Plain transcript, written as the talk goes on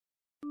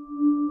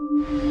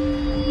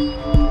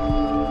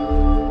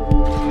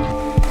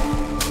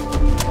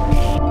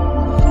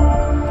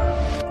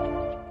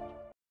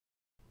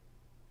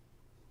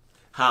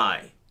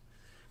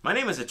My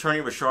name is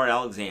attorney Reshard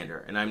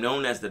Alexander, and I'm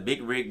known as the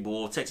Big Rig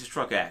Bull Texas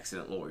truck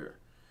accident lawyer.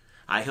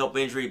 I help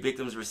injury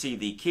victims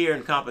receive the care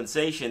and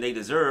compensation they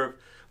deserve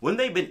when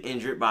they've been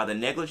injured by the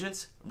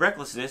negligence,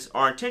 recklessness,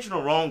 or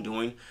intentional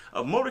wrongdoing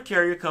of motor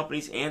carrier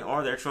companies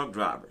and/or their truck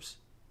drivers.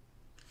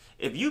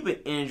 If you've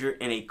been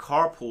injured in a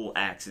carpool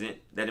accident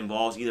that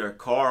involves either a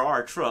car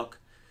or a truck,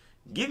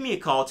 give me a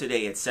call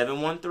today at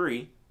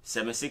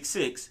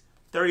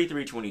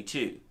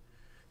 713-766-3322.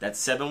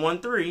 That's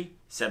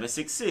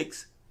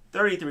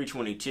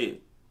 713-766-3322.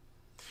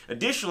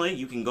 Additionally,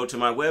 you can go to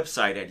my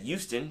website at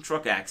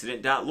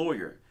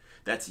houstontruckaccident.lawyer.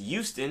 That's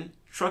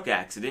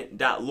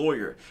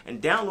houstontruckaccident.lawyer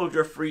and download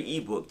your free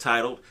ebook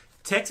titled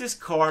Texas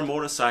Car,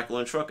 Motorcycle,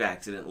 and Truck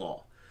Accident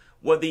Law: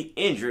 What the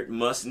Injured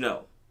Must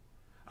Know.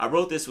 I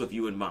wrote this with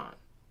you in mind.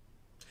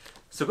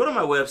 So go to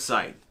my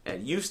website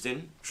at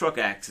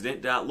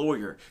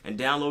houstontruckaccident.lawyer and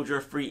download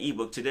your free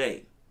ebook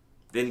today.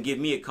 Then give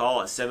me a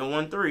call at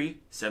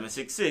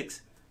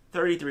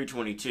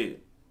 713-766-3322.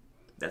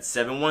 That's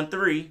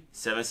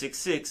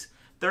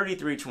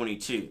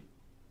 713-766-3322.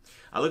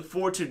 I look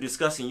forward to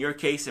discussing your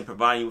case and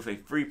providing you with a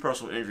free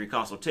personal injury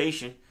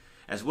consultation,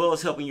 as well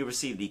as helping you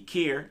receive the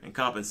care and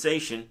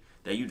compensation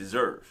that you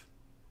deserve.